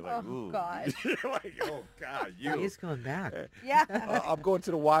 You're like, Oh, ooh. God. You're like, oh, God, you. He's going back. Yeah. I'm going to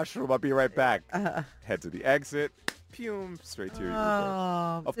the washroom. I'll be right back. Head to the exit. Pew, straight to your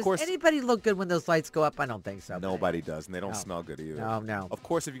Uber. Of Does course, anybody look good when those lights go up? I don't think so. nobody does, and they don't No. smell good either. No. Of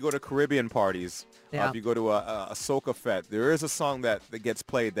course, if you go to Caribbean parties, Yeah. if you go to a soca fete, there is a song that gets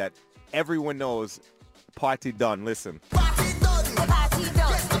played that everyone knows. Party done. Listen. I've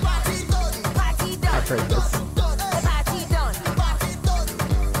heard this.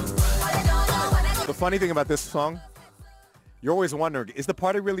 The funny thing about this song, you're always wondering, is the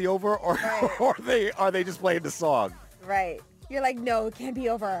party really over, or or are they just playing the song? Right. You're like, no, it can't be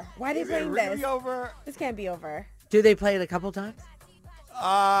over. Why are they Is it playing really this? over? This can't be over. Do they play it a couple times?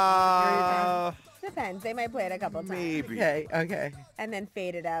 Depends. They might play it a couple times. Maybe. Okay. And then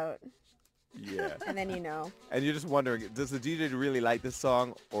fade it out. Yeah. And then you know. And you're just wondering, does the DJ really like this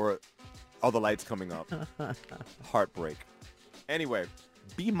song, or are the lights coming up? Heartbreak. Anyway,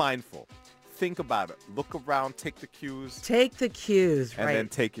 be mindful. think about it. Look around, take the cues, Take the cues, and right? then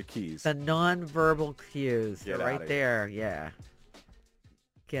take your keys. The nonverbal cues. Get They're right outta there. Yeah.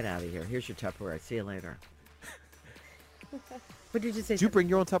 Get out of here. Here's your Tupperware. See you later. What did you say? Do you bring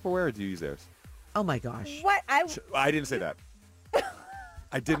your own Tupperware or do you use theirs? Oh, my gosh. What? I didn't say that.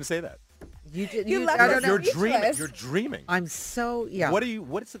 I didn't say that. You did. You left I us don't know. You're dreaming. Speechless. You're dreaming. I'm so, yeah. What are you?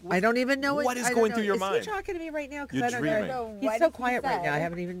 What's? I don't even know what is I don't going know. through your Is mind? he talking to me right now? 'Cause You're I don't dreaming. know. What He's so he quiet right now. I said.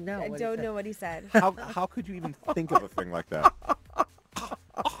 haven't even know. I what he don't said. know what he said. How could you even think of a thing like that?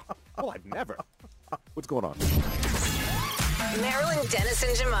 Oh, I'd never. What's going on? Marilyn Dennis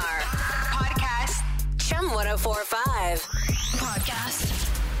and Jamar. Podcast. Chum 1045. Podcast.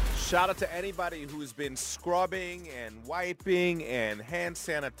 Shout out to anybody who's been scrubbing and wiping and hand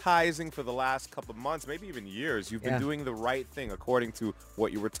sanitizing for the last couple of months, maybe even years. You've been Yeah. doing the right thing according to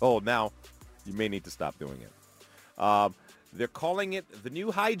what you were told. Now, you may need to stop doing it. They're calling it the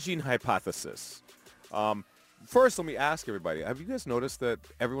new hygiene hypothesis. First, let me ask everybody, have you guys noticed that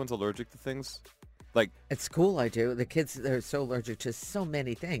everyone's allergic to things? Like, At school, I do. The kids, they're so allergic to so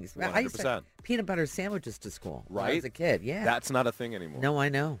many things. I used to 100%. peanut butter sandwiches to school when I Right? was a kid. Yeah. that's not a thing anymore. No, I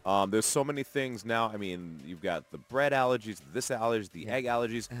know. There's so many things now. I mean, you've got the bread allergies, this allergy, the egg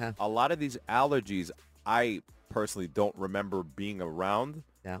allergies. Uh-huh. A lot of these allergies, I personally don't remember being around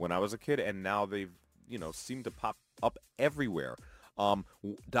Yeah. when I was a kid, and now they've, seem to pop up everywhere.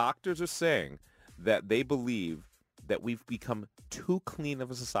 Doctors are saying that they believe that we've become too clean of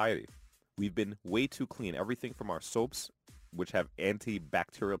a society. We've been way too clean. Everything from our soaps, which have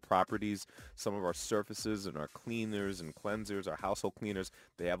antibacterial properties, some of our surfaces and our cleaners and cleansers, our household cleaners,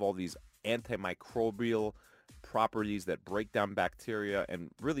 they have all these antimicrobial properties that break down bacteria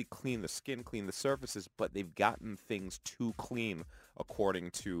and really clean the skin, clean the surfaces, but they've gotten things too clean according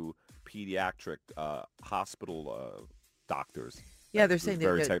to pediatric hospital doctors. Yeah, they're It's a saying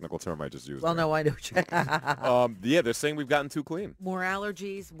very that. technical term I just used. Well, there. no, I know. Yeah, they're saying we've gotten too clean. More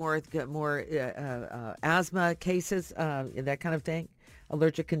allergies, more asthma cases, that kind of thing.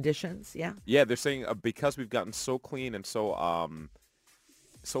 Allergic conditions. Yeah. Yeah, they're saying because we've gotten so clean and so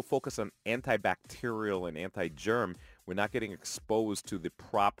focused on antibacterial and anti-germ, we're not getting exposed to the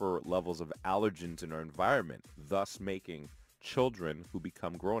proper levels of allergens in our environment, thus making children who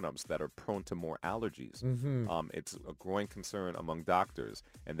become grown-ups that are prone to more allergies. It's a growing concern among doctors,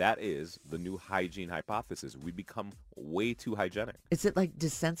 and that is the new hygiene hypothesis. We become way too hygienic. Is it like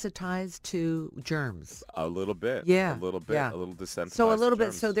desensitized to germs? A little bit. Yeah, A little bit. yeah. A little desensitized. So a little to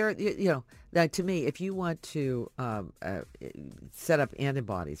bit. So germs. there, like to me, if you want to set up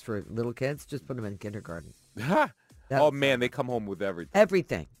antibodies for little kids, just put them in kindergarten. Oh, man, they come home with everything.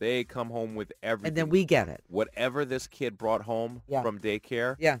 Everything. They come home with everything. And then we get it. Whatever this kid brought home Yeah. from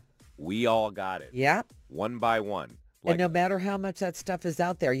daycare, Yeah. we all got it. Yeah. One by one. And no matter how much that stuff is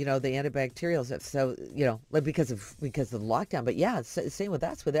out there, the antibacterials. So like because of the lockdown. But yeah, same with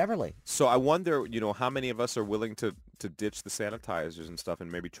us with Everly. So I wonder, how many of us are willing to ditch the sanitizers and stuff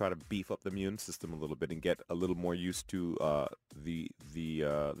and maybe try to beef up the immune system a little bit and get a little more used to the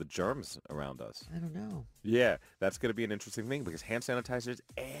germs around us. I don't know. Yeah, that's going to be an interesting thing because hand sanitizers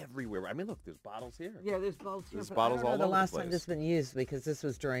everywhere. I mean, look, there's bottles here. Yeah, there's bottles here. There's but bottles I don't know all the over the last time place. this has been used because this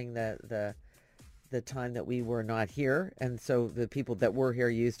was during the time that we were not here, and so the people that were here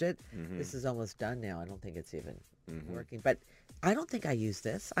used it. Mm-hmm. This is almost done now. I don't think it's even working. But I don't think I use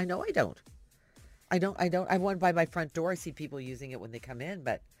this. I know I don't. I have one by my front door. I see people using it when they come in,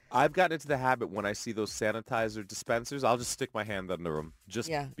 but I've gotten into the habit when I see those sanitizer dispensers, I'll just stick my hand under them just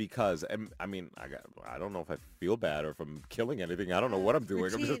Yeah. because. And I mean, I don't know if I feel bad or if I'm killing anything. I don't know what I'm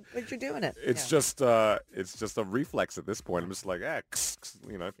doing. but you're doing it. It's just a reflex at this point. I'm just like,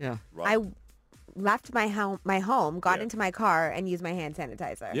 Yeah. rub. I left my home, got into my car, and used my hand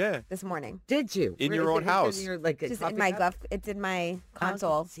sanitizer. Yeah. This morning. Did you? In Where your is own it? house. In your, like, Just coffee in my cup? glove. It's in my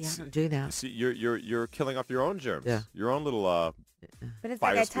console. See, I don't do that. See, you're killing off your own germs. Yeah. Your own little. But it's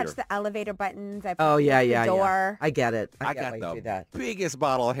like I Biosphere. touch the elevator buttons. I Oh push yeah, the yeah, door. yeah. I get it. I get got why you do the that. biggest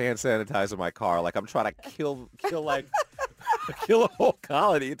bottle of hand sanitizer in my car. Like I'm trying to kill kill a whole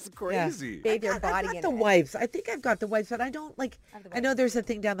colony. It's crazy. Bathe your I've body got in the it. wipes. I think I've got the wipes, but I don't like. have the I know there's a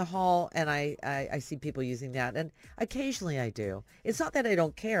thing down the hall, and I see people using that, and occasionally I do. It's not that I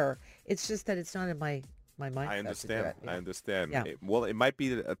don't care. It's just that it's not in my mindset. I to do understand. it. I understand. Yeah. It might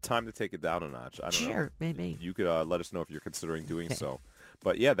be a time to take it down a notch. I don't know. Sure, maybe. You could let us know if you're considering doing so.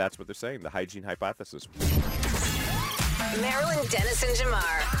 But yeah, that's what they're saying. The hygiene hypothesis. Marilyn Dennis and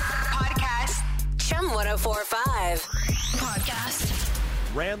Jamar. Podcast. Chum 1045.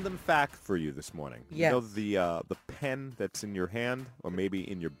 Podcast. Random fact for you this morning. Yes. You know the pen that's in your hand or maybe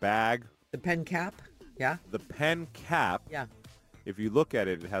in your bag? The pen cap. Yeah. The pen cap Yeah. If you look at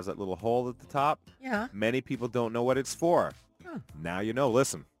it, it has that little hole at the top. Yeah. Many people don't know what it's for. Now you know.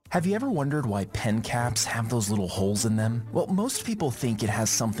 Listen. Have you ever wondered why pen caps have those little holes in them? Well, most people think it has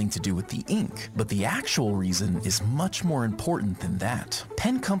something to do with the ink, but the actual reason is much more important than that.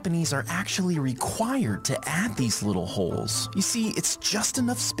 Pen companies are actually required to add these little holes. You see, it's just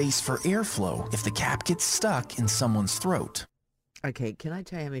enough space for airflow if the cap gets stuck in someone's throat. Okay, can I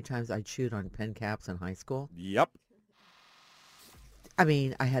tell you how many times I chewed on pen caps in high school? Yep. I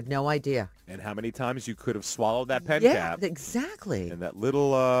mean, I had no idea. And how many times you could have swallowed that pen Yeah, cap. exactly. And that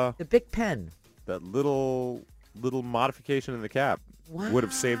little The big pen. that little modification in the cap would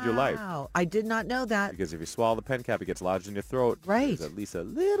have saved your life. Wow, I did not know that. Because if you swallow the pen cap, it gets lodged in your throat. Right. There's at least a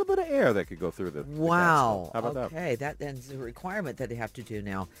little bit of air that could go through the Wow. cap. How about that? Okay, that's a requirement that they have to do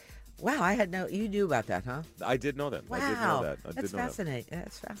now. Wow, you knew about that, huh? I did know that. Wow, I did know that. that's fascinating.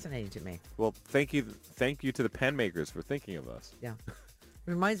 That's fascinating to me. Well, thank you to the pen makers for thinking of us. Yeah.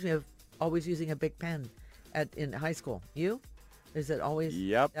 Reminds me of always using a big pen in high school. You? Is it always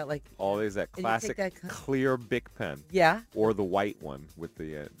Yep. that like Always that and you take classic that clear Bic pen. Yeah. Or the white one with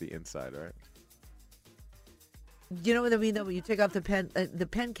the inside, right? You know what I mean though? When you take off the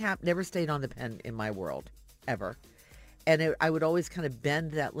pen cap never stayed on the pen in my world ever. And I would always kind of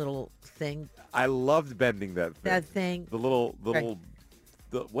bend that little thing. I loved bending that thing. That thing. The little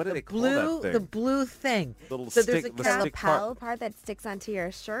what do they call that thing? The blue thing. Little so stick, there's a the The stick lapel part that sticks onto your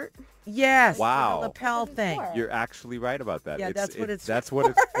shirt. Yes. Wow. The lapel thing. You're actually right about that. Yeah, that's what it's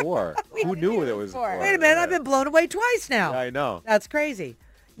for. Who knew it was for? Wait a minute, I've been blown away twice now. Yeah, I know. That's crazy.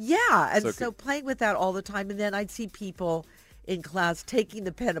 Yeah, and So so playing with that all the time, and then I'd see people in class taking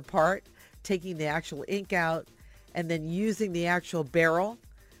the pen apart, taking the actual ink out, and then using the actual barrel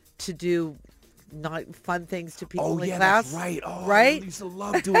to do not fun things to people in class. That's right. Oh, right? I used to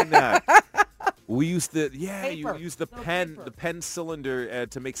love doing that. We used to, you use the pen cylinder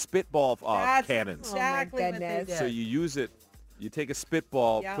to make spitball That's cannons. exactly what they goodness. did. So you use it, you take a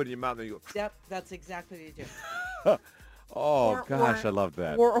spitball, Yep. put it in your mouth, and you go, Yep, that's exactly what you do. oh gosh, I love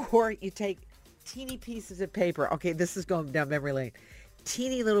that. Or you take teeny pieces of paper. Okay, this is going down memory lane.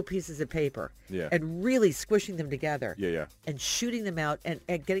 Teeny little pieces of paper. Yeah. And really squishing them together. Yeah. And shooting them out and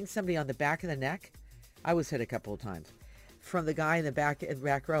getting somebody on the back of the neck. I was hit a couple of times from the guy in the back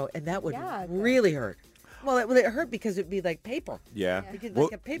row, and that would really hurt. Well, it hurt because it'd be like paper. Yeah. Because Well,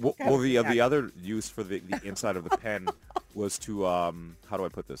 like a paper well, the cutter. other use for the inside of the pen was to how do I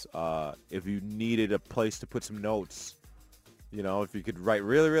put this? If you needed a place to put some notes, if you could write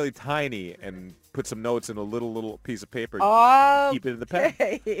really, really tiny and put some notes in a little piece of paper, keep it in the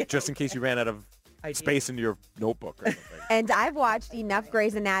pen, just in case you ran out of space in your notebook or something. And I've watched enough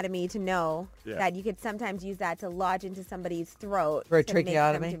Grey's Anatomy to know Yeah. that you could sometimes use that to lodge into somebody's throat. For a to make them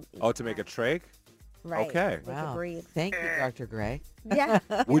tracheotomy? To make a trach? Right. Okay. They could breathe. Thank you, Dr. Gray. Yeah. Would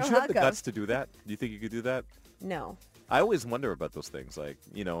you You're have the welcome. guts to do that? Do you think you could do that? No. I always wonder about those things, like,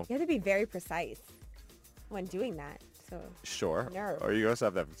 You have to be very precise when doing that. So sure. Nerve. Or you also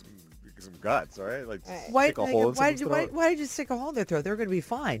have to have some guts, all right? Like Why stick a hole in did someone's throat. why did you stick a hole in their throat? They were going to be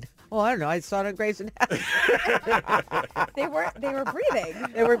fine. Well, I don't know. I saw it on Grey's Anatomy. they were breathing.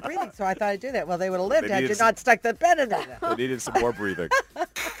 They were breathing, so I thought I'd do that. Well, they would have lived They had you needed not stuck the pen in there. They needed some more breathing.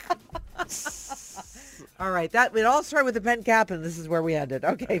 All right, it all started with the pen cap, and this is where we ended.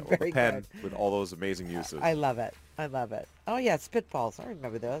 Okay, Well, very the pen good. with all those amazing uses. I love it. I love it. Oh yeah, spitballs. I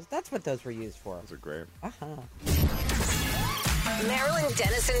remember those. That's what those were used for. Those are great. Marilyn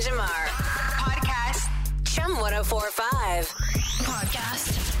Dennis and Jamar. Podcast. Chum 1045.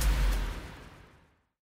 Podcast.